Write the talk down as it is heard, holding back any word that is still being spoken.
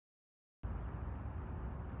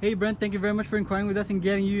Hey Brent, thank you very much for inquiring with us and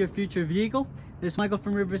getting you your future vehicle. This is Michael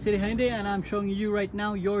from River City Hyundai, and I'm showing you right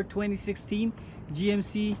now your 2016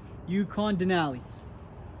 GMC Yukon Denali.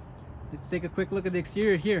 Let's take a quick look at the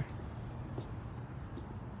exterior here.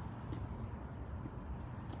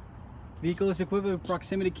 Vehicle is equipped with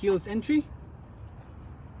proximity keyless entry.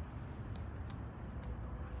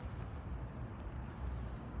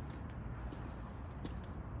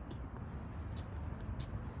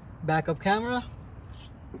 Backup camera.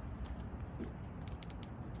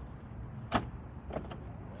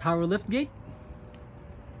 Power lift gate.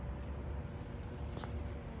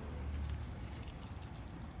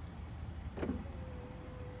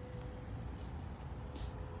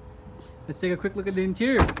 Let's take a quick look at the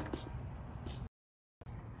interior.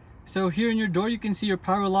 So here in your door you can see your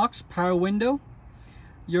power locks, power window,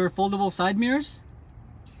 your foldable side mirrors,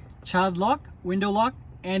 child lock, window lock,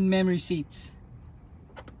 and memory seats.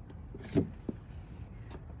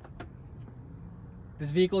 This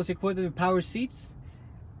vehicle is equipped with power seats,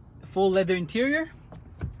 full leather interior,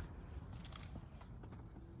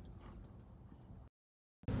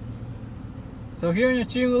 so here in your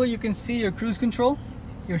steering wheel you can see your cruise control,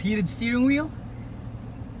 your heated steering wheel,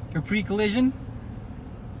 your pre-collision,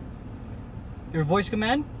 your voice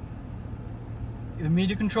command, your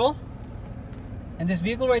media control, and this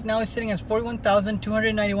vehicle right now is sitting at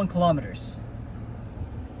 41,291 kilometers.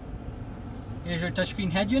 Here's your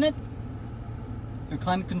touchscreen head unit, your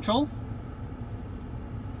climate control,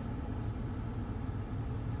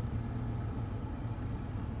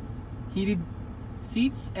 heated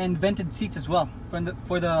seats and vented seats as well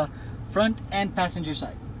for the front and passenger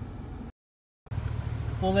side.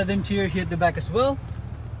 Full leather interior here at the back as well.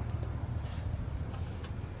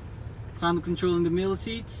 Climate control in the middle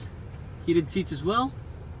seats, heated seats as well,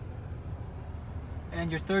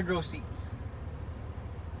 and your third row seats.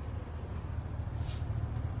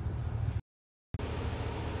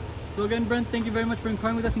 So again, Brent, thank you very much for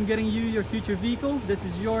inquiring with us and getting you your future vehicle. This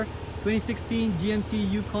is your 2016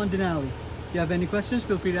 GMC Yukon Denali. If you have any questions,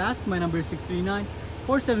 feel free to ask. My number is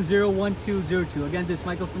 639-470-1202. Again, this is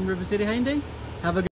Michael from River City Hyundai. Have a good